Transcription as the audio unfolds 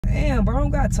Damn, bro, I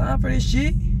don't got time for this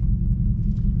shit.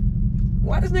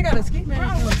 Why this nigga got a ski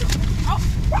mask?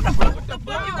 What the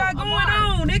fuck you got going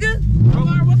on, nigga? Bro,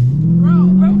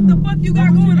 what the fuck you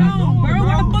got going on, bro?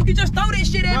 Why the fuck you just throw this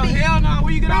shit at me? Hell no,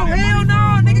 where you get out of here? Hell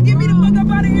no, nigga, get me the fuck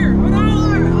up out of here. Hold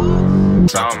on.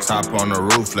 Drop the top on the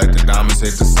roof, let the diamonds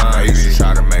hit the sun. I used to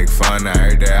try to make fun, now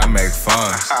every day I make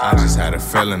fun. I just had a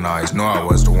feeling, I always knew I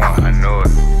was the one. I knew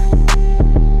it.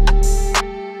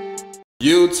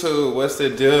 YouTube, what's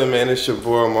the deal, man? It's your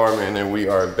boy Marvin, and we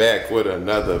are back with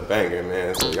another banger,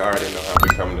 man. So you already know how we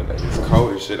coming today. It's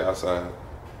cold as shit outside.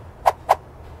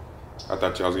 I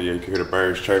thought y'all was gonna hear the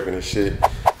birds chirping and shit.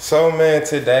 So man,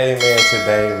 today,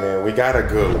 we got a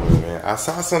good one, man. I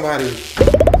saw somebody,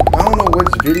 I don't know which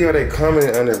video they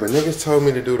commented under, but niggas told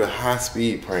me to do the high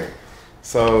speed prank.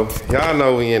 So y'all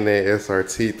know we in that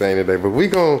SRT thing today, but we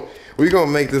gon'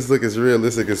 make this look as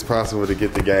realistic as possible to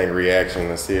get the gang reaction.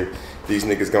 Let's see if these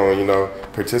niggas gonna, you know,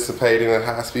 participate in a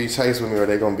high speed chase with me, or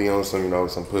they gonna be on some, you know,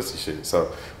 some pussy shit.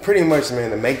 So pretty much,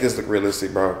 man, to make this look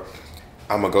realistic, bro,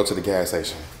 I'm gonna go to the gas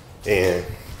station. And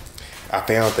I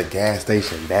found the gas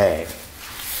station bag.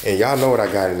 And y'all know what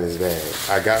I got in this bag.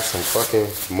 I got some fucking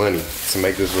money to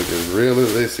make this look as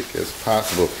realistic as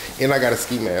possible. And I got a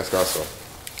ski mask also.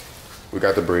 We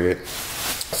got the bread.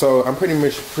 So I'm pretty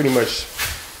much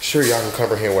sure y'all can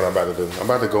comprehend what I'm about to do. I'm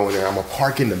about to go in there. I'm gonna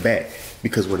park in the back,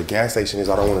 because where the gas station is,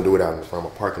 I don't want to do it out in the front. I'm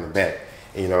gonna park in the back.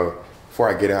 And, you know, before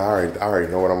I get out, I already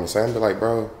know what I'm gonna say. I'm gonna be like,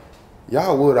 bro,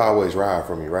 y'all would always ride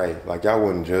for me, right? Like, y'all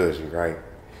wouldn't judge me, right?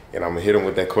 And I'm gonna hit them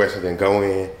with that question, then go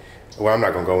in. Well, I'm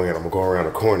not gonna go in. I'm gonna go around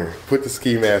the corner, put the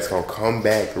ski mask on, come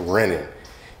back running,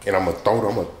 and I'm gonna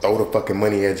throw the fucking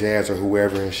money at Jazz or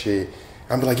whoever and shit.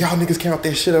 I'm be like, y'all niggas count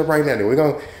that shit up right now. Then we're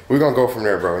gonna go from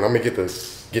there, bro. And I'm gonna get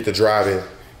the driving.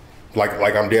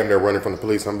 Like I'm damn near running from the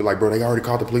police. I'm be like, bro, they already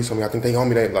called the police on me. I think they owe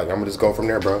me that. Like, I'm gonna just go from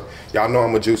there, bro. Y'all know I'm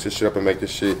gonna juice this shit up and make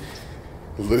this shit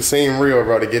seem real,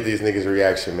 bro, to get these niggas'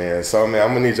 reaction, man. So, man,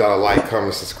 I'm gonna need y'all to like,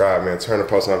 comment, subscribe, man. Turn the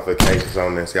post notifications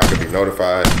on this so y'all can be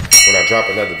notified when I drop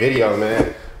another video,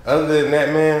 man. Other than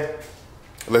that, man,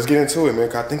 let's get into it, man.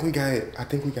 'Cause I think we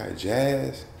got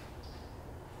Jazz,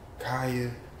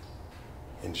 Kaya,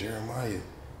 and Jeremiah.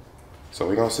 So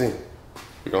we gonna see.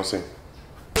 We gonna see.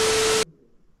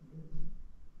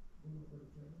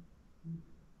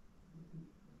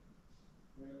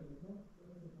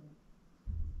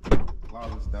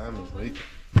 Flawless diamonds, wait.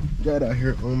 Got out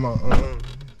here on my own.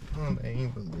 I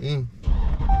ain't believe.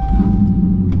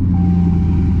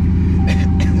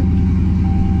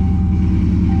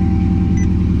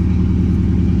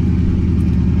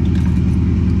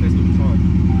 That's the phone.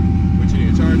 What you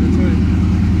need to charge it to?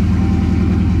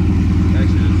 That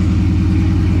shit is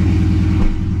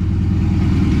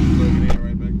plugging in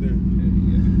right back there.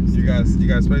 Yeah. You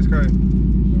got space, Craig?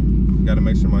 Gotta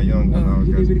make sure my young one always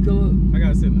got. I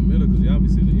gotta sit in the middle because y'all be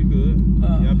sitting. You good?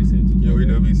 Y'all be sitting too. Yeah, we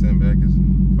do be sitting back as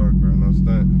fuck, bro. No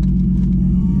stunt.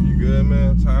 You good,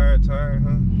 man? Tired,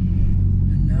 huh?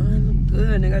 No, I'm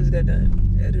good, nigga. I just got done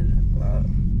editing the vlog.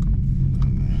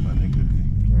 My nigga,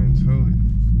 get into it.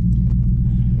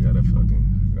 We gotta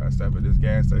stop at this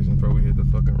gas station before we hit the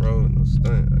fucking road. No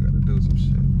stunt. I gotta do some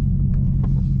shit.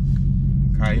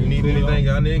 Kai, you need anything?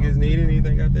 Y'all niggas need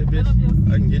anything out that bitch?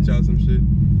 I can get y'all some shit.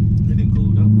 It didn't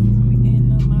cool up.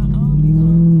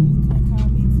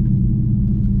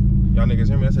 Y'all niggas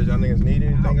hear me? I said y'all niggas need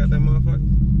anything out that motherfucker?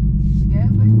 Yeah,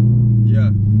 Yeah.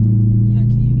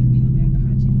 can you give me a bag of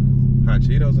hot Cheetos? Hot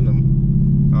Cheetos in them.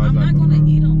 Oh, I'm not gonna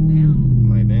eat them down.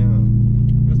 Like,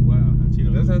 damn. That's wild. Hot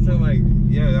Cheetos. That's what I'm saying, like,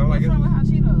 yeah, I'm like, What's wrong with hot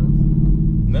Cheetos?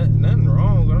 nothing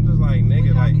wrong, but I'm just like,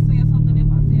 nigga, like, Would y'all be saying something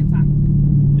if I said taco?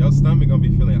 your stomach gonna be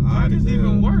feeling odd as Takis hell.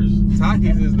 even worse.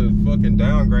 Takis is the fucking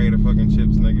downgrade of fucking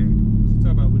chips, nigga.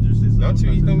 Talk about what your sister. Don't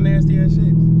you eat them nasty ass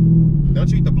shits? Don't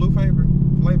you eat the blue flavor?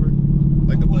 Like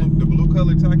the blue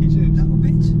colored Taki chips? No,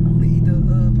 bitch. I only eat the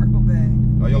purple bag.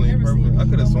 Oh, you only eat purple? I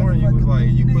could have sworn you was like,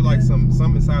 you put like some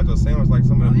inside your sandwich, like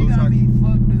some of the blue You got Taki. me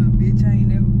fucked up, bitch. I ain't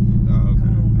never. Oh, okay.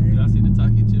 Come on, man. Y'all see the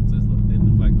Taki chips? They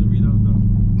look like Doritos though.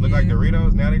 Look like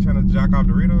Doritos? Now they trying to jack off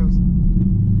Doritos?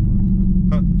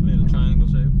 Huh? They had a triangle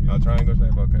shape. Oh, triangle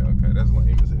shape? Okay. That's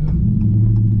lame as hell.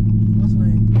 What's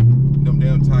lame? Them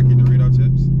damn Taki Dorito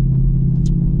chips?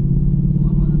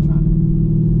 Well, I'm gonna try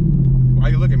them. Why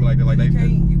you look at me like that? Like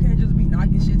You can't just be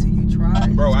knocking shit till you try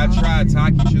it. Bro, I tried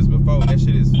Taki chips before, and that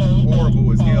shit is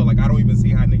horrible as hell. Like, I don't even see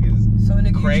how niggas So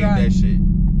nigga, crave that shit.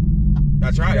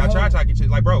 I tried Taki chips.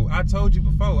 Like, bro, I told you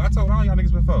before. I told all y'all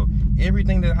niggas before.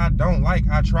 Everything that I don't like,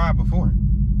 I tried before.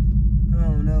 I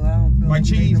don't know. I don't feel Like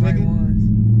cheese, the right nigga.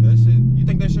 ones. That shit. You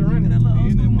think that shit running? That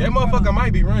motherfucker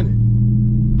might be running.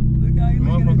 Look how he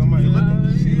looking Motherfucker at might.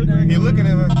 you. He looking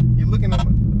at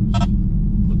me.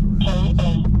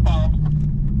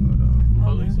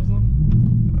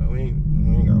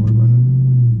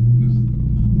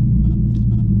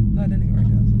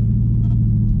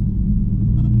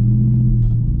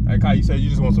 said you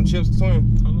just want some chips,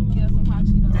 twin? Yeah, some hot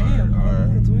Cheetos. Damn, All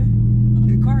right. twin.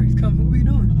 The car is coming. What we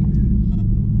doing?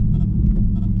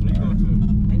 Where you going to?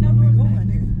 Ain't no Where we doors going, back.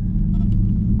 nigga?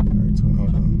 All right, twin,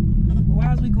 hold on.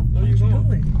 Why is we going? Where What you you going?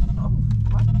 doing? Oh,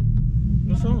 what?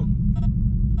 What's wrong?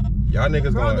 Y'all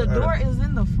niggas Bro, going. the door is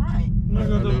in the front.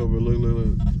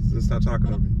 Look. Just stop talking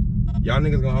to me. Y'all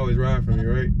niggas gonna always ride for me,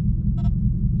 right?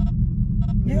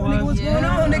 Yeah, nigga, what's going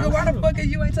on, Yeah. nigga? Why the fuck is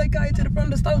you ain't take Kanye to the front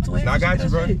of the store, twin? Nah, I got you,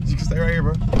 bro. You can stay right here,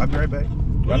 bro. I'll be right back.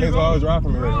 Y'all niggas gonna always ride for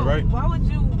me, Bro, right? why would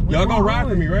you? Y'all gonna ride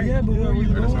for me, right? Yeah, but where you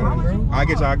Yeah, that's going, fine. bro? I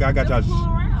get y'all. I got Just pull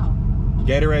y'all. around.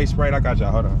 Gatorade, Sprite. I got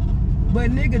y'all. Hold on.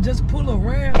 But nigga, just pull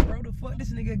around, bro. The fuck this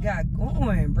nigga got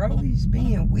going, bro? He's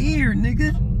being weird,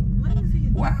 nigga. What is he?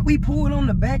 Why we pulled on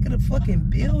the back of the fucking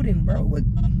building, bro? What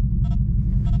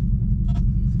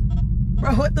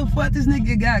the fuck this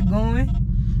nigga got going?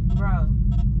 Bro,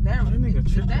 that nigga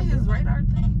is tripping, that his bro. radar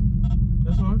thing?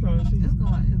 That's what I'm trying to see. It's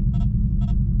going.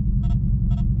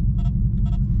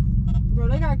 Bro,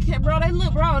 they got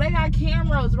they got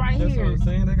cameras right That's here. what I'm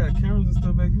saying. They got cameras and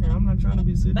stuff back here. I'm not trying to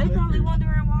be sitting They back probably here.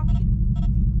 wondering why we.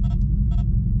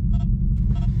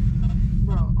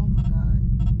 Bro, oh my god.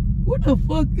 What the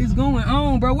fuck is going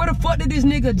on, bro? Where the fuck did this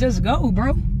nigga just go,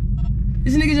 bro?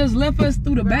 This nigga just left us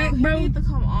through the back, bro. He need to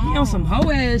come on. He on some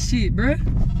hoe ass shit, bro.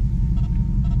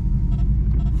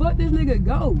 Fuck this nigga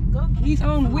go. Go get He's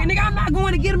on the way. Nigga, I'm not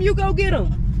going to get him. You go get him.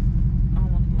 I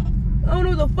don't want to get. I don't know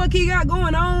what the fuck he got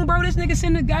going on, bro. This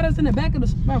nigga got us in the back of the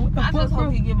bro. What the I fuck, just bro?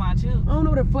 hope he get my chips. I don't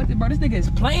know what the fuck, bro. This nigga is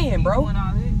playing, bro. Doing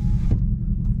all this.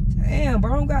 Damn,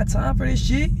 bro. I don't got time for this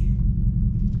shit.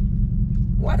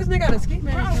 Why this nigga got a ski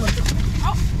man? Bro, What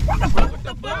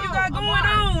the fuck you got going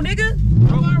on, nigga?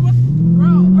 Bro, Bro,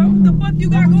 what the fuck you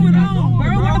got going on,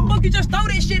 bro? Why the fuck you just throw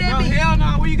this shit at me? Hell no.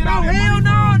 Where you get Bro, all that hell money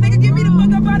no, from? nigga, get me the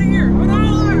fuck up out of here. Hold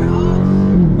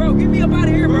on. Bro, get me up out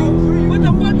of here, bro. What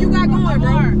the fuck you got going,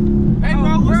 bro? Hey,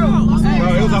 bro, what's up? What's up? Bro,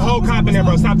 it was a whole cop in there,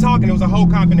 bro. Stop talking. It was a whole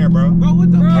cop in there, bro. Bro,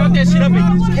 what the fuck? Count that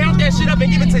shit up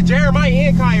and give it to Jeremiah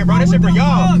and Kaya, bro. That shit for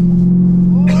y'all. Hold on,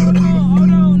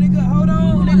 nigga. Hold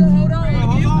on, nigga.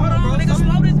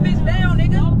 Slow this bitch down,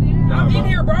 nigga. I'm in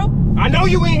here, bro. I know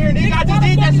you in here, nigga. I just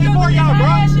did that shit for y'all,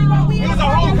 bro. It was a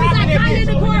whole cop in there, bitch.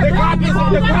 The cop is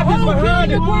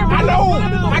behind it. I know.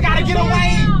 I gotta get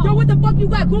away. Bro, what the fuck you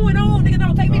got going on, nigga?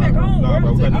 Don't take me back home, bro. I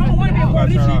don't want to be a part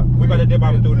of this shit. We about to dip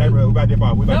out through the neighborhood. We about to dip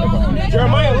out.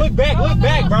 Jeremiah, look back,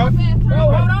 bro. Bro,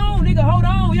 hold on, nigga. Hold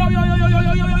on.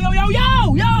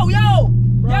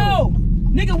 Yo.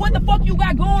 Nigga, what the fuck you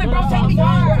got going, bro? Take me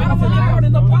home, bro. I don't want to be part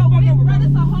of the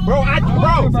Bro,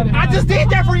 I just did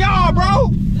that for y'all, bro.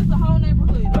 This a whole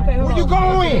neighborhood. Okay, Where you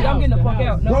going? I'm getting the fuck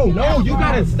out. Bro, no, you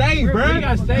gotta stay, bro. You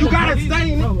gotta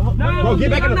stay. No, Bro, get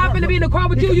back in I'm the not car. finna be in the car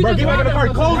with you. You Bro, just get back in the car.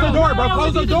 Close the door, bro.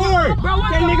 Close the door. Bro,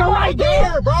 what That the nigga fuck? right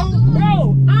there, bro.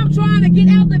 Bro, I'm trying to get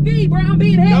out the V, bro. I'm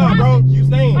being held Nah, bro, hostage. you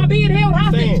staying. I'm being held You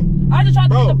hostage. staying. I just tried to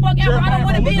Bro, get the fuck out, bro. I don't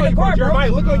want to be in the car, bro.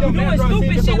 Jeremiah, look on your You map, doing bro. stupid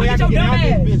This shit. the way I Look can at get your out dumb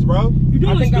this ass. bitch, bro. You I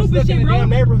doing think I'm stupid stuck shit, in the bro. damn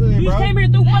neighborhood, You bro. just came here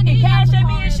and threw fucking cash at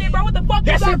me and shit, bro. What the fuck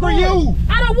That you got shit for going? you.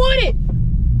 I don't want it.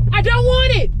 I don't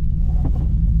want it.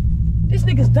 This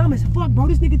nigga's dumb as fuck, bro.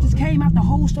 This nigga just came out the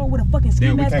whole store with a fucking ski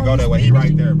Damn, we mask can't on. go that way. He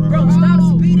right there, bro. Bro, stop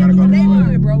speeding gotta through go the this way.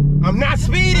 neighborhood, bro. I'm not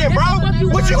speeding, That's bro. the fuck you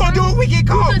What you want, gonna do if we get You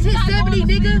caught? just hit 70,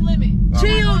 nigga.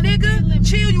 Chill, nigga.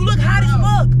 Chill. You look hot as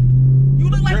fuck. You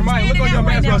look like Jeremiah, you look on standing your out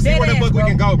right mask, now. bro. See Dead where the ass, fuck we bro.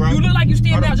 can go, bro. You look like you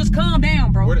standing Hold out. on. Just calm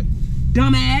down, bro. Where the-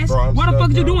 Dumbass. Bro, I'm Why the stuck, fuck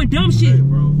is you bro. doing dumb shit?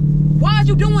 Why is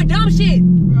you doing dumb shit?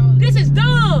 This is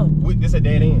dumb. This a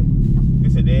dead end.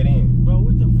 This a dead end. Bro,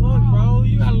 what the fuck, bro?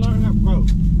 You gotta learn how, bro.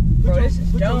 Bro, this is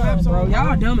Put your dumb, laps bro. on, Y'all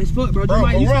bro. dumb as fuck, bro. Bro,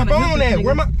 Jeremiah, you where my sound like phone this at? nigga.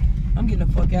 Where my... I'm getting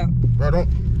the fuck out. Bro, don't...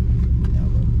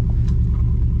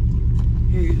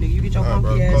 Here, nigga, you get your Alright,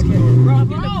 bro, funky ass close the cash. door. Bro, I'm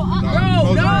getting the... Close Bro,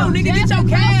 the no, door. nigga, get your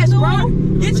cash, bro.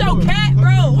 Get your cat,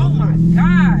 bro. Oh my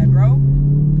God, bro.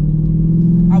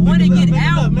 I want to get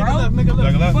out, bro. Make a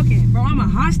left. Fucking, bro, I'm a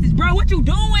hostage, bro. What you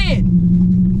doing?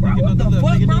 Bro, what the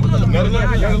fuck, bro?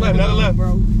 Another left.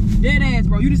 Bro. Dead ass,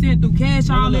 bro. You just saying through cash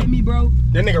all at me, bro.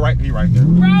 That nigga right, he right there.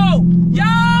 Bro, yo,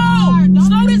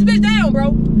 slow this bitch down, bro.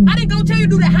 I didn't go tell you to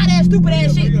do that hot ass, stupid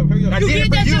ass shit. I You did did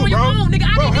it that for shit you, on your bro. own, nigga.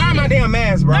 I Bro, didn't hide do my it. damn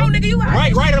mask, bro. No, nigga, you hide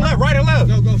Right, that right shit, or bro. left, right or left.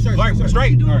 Go straight. Right, go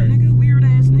straight. You doing, Alright. nigga? Weird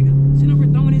ass nigga. Sitting over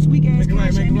here throwing this weak ass Make it right,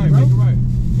 cash make at it me, right, bro. make it right.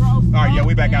 Alright, yeah,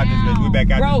 we back out this bitch. We back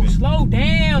out Bro, this bitch. slow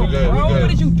down, We good, we bro. good.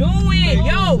 What is you doing,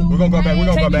 yo? We're gonna go back. We're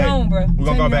gonna Take go me back. home, bro. We're Take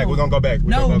gonna go me back. home. We're gonna go back. We're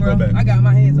No, gonna bro. go back. I got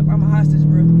my hands up. I'm a hostage,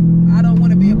 bro. I don't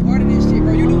want to be a part of this shit,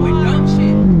 bro. You doing dumb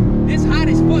shit. This hot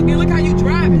as fuck. Look how you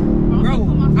driving, bro.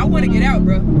 I want to get out,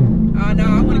 bro.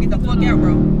 Nah, I want to get the fuck out,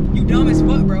 bro. You dumb as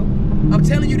fuck, bro. I'm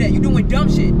telling you that. You doing dumb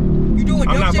shit. You You doing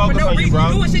dumb shit for no reason.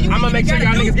 You doing shit you ain't even gotta do. I'ma make sure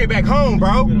y'all niggas get back home,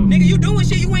 bro. Nigga, you doing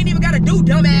shit you ain't even gotta do,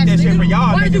 dumbass that nigga. shit for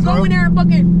y'all Why did you niggas, go bro? in there and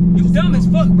fucking... You dumb as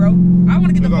fuck, bro. I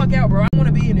wanna get the fuck out, bro. I don't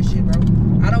wanna be in this shit, bro.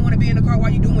 I don't wanna be in the car while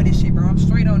you doing this shit, bro. I'm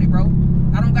straight on it, bro.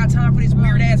 I don't got time for this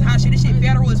weird ass hot shit. This shit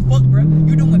federal as fuck, bro.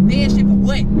 You doing fast shit for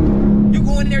what? You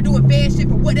going in there doing fast shit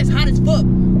for what? That's hot as fuck.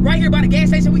 Right here by the gas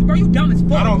station, bro. You dumb as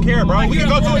fuck. I don't care, bro. We can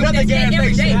go to another gas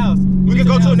station. We can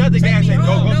go to another gas station.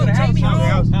 Go to the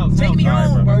house. Take me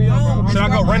home, bro. Should I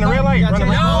go run the red light? No,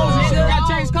 nigga.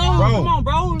 Gotta change code. Come on,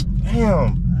 bro.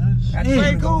 Damn.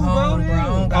 Hey, cool,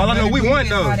 bro. All I know, we won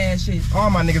though. All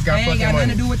my niggas got I ain't fucking got nothing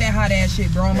money. to do with that hot ass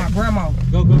shit, bro. My grandma.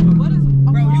 What is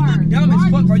Bro, you look dumb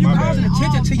as fuck, bro. You My causing bad.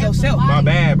 attention to yourself. My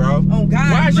bad, bro. Oh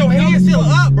God. Why is you your look dumb hand as still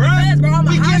fuck. up, bro? Because, bro, I'm a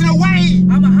We hostage. getting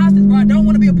away. I'm a hostage, bro. I don't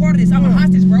want to be a part of this. I'm a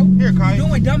hostage, bro. Here, Kai. You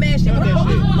doing dumb ass shit. What the fuck?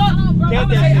 Count I'm that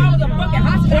say I was shit. a fucking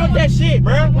hostage. Count that shit,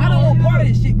 bro. I don't want part of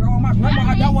this shit, bro. My grandma,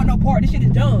 I don't want no part. This shit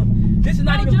is dumb. This is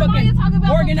not even fucking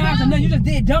organized or nothing. You just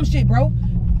did dumb shit, bro.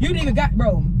 You didn't even got,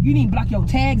 bro. You didn't even block your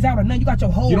tags out or nothing. You got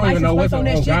your whole You don't even license know plate what's on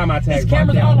that on shit. God, my tags There's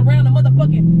cameras blocked all out. around the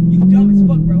motherfucking. You dumb as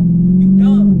fuck, bro. You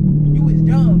dumb. You is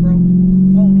dumb, bro.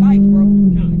 On life,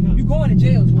 bro. You going to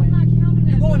jail, twin.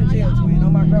 You going to jail, twin.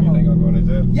 On my You grandma. think I'm going to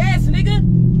jail? Yes, nigga.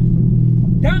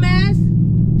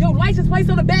 Dumbass. Your license plates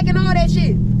on the back and all that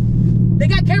shit. They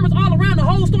got cameras all around the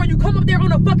whole store. You come up there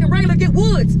on a fucking regular, get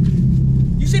woods.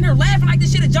 You sitting here laughing like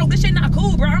this shit a joke. This shit not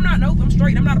cool, bro. I'm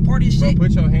straight. I'm not a part of this shit. Bro,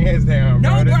 put your hands down,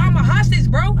 bro. No, bro, I'm a hostage,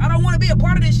 bro. I don't want to be a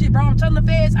part of this shit, bro. I'm telling the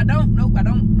feds, I don't. Nope, I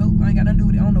don't. Nope, I ain't got nothing to do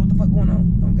with it. I don't know what the fuck going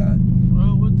on. Oh, God. Bro,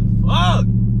 what the fuck?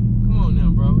 Come on now,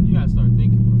 bro. You gotta start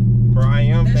thinking, bro. Bro, I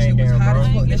am That shit thinking, was hot bro.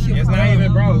 as fuck. That shit It's was not dumb.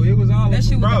 even, bro. It was all That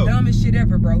shit was bro. the dumbest shit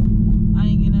ever, bro. I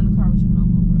ain't getting in the car with you no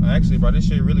more. Actually, bro, this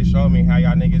shit really showed me how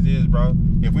y'all niggas is, bro.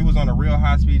 If we was on a real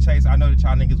high-speed chase, I know that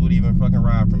y'all niggas would even fucking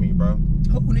ride for me, bro.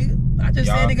 Who, nigga? I just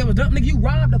Y'all. said nigga was dumb. Nigga, you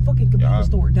robbed a fucking computer Y'all.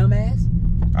 store, dumbass.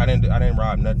 I didn't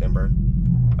rob nothing, bro.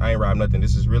 I ain't robbed nothing.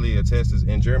 This is really a test.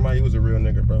 And Jeremiah, you was a real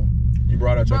nigga, bro. You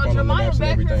brought out your Bro, phone on the Jeremiah maps and back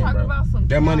here everything, talking bro. about some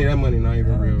That money not I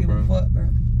even don't real, give a bro. fuck, bro.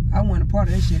 I wasn't a part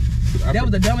of that shit. That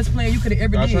was the dumbest plan you could have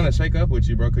ever I was trying to did. shake up with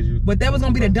you, bro, cause you. But that was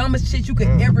gonna be the dumbest shit you could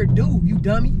ever do, you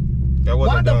dummy. That Why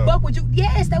wasn't the dumb. fuck would you?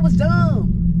 Yes, that was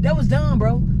dumb. That was dumb,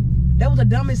 bro. That was the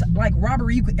dumbest like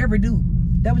robbery you could ever do.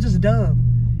 That was just dumb.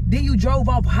 Then you drove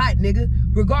off hot, nigga.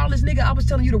 Regardless, nigga, I was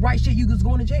telling you the right shit. You was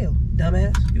going to jail,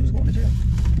 dumbass. You was going to jail.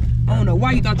 I don't know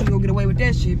why you thought you was gonna get away with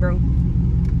that shit, bro.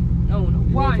 I don't know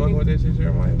You why. fucking with that shit,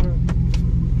 Jeremiah, bro?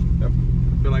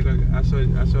 I feel like I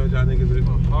showed y'all niggas with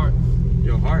your heart.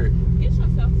 Your heart. Get yourself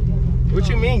together. What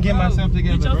you mean, get myself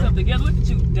together, Get yourself bro? together. Look at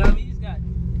you, dummy. You just got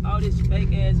all this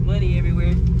fake ass money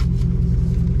everywhere.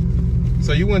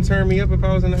 So you wouldn't turn me up if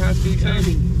I was in the high speed chase?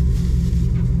 Dummy.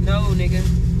 No, nigga.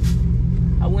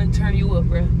 I wouldn't turn you up,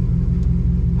 bro.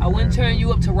 I wouldn't turn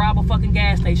you up to rob a fucking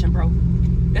gas station, bro.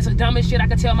 That's the dumbest shit I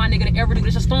could tell my nigga to ever do.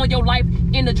 That's just throwing your life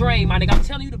in the drain, my nigga. I'm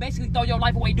telling you to basically throw your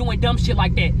life away doing dumb shit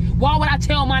like that. Why would I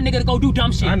tell my nigga to go do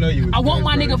dumb shit? I know you was I want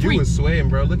my bro. nigga free. You was sweating,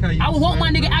 bro. Look how you I would want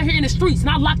my nigga out here in the streets,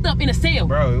 not locked up in a cell.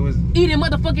 Bro, it was... Eating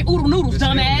motherfucking oodle noodles,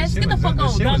 dumbass. Get the fuck on,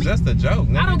 This shit was dummy. just a joke,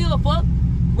 nigga. I don't give a fuck.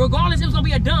 Regardless, it was gonna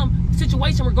be a dumb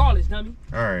situation regardless, dummy.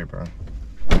 Alright, bro.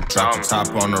 Drop the top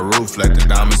on the roof, let the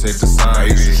diamonds hit the sun. I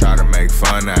used to try to make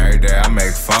fun, now every day I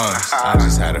make fun. I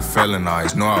just had a feeling,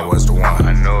 always knew I was the one.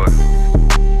 I knew it.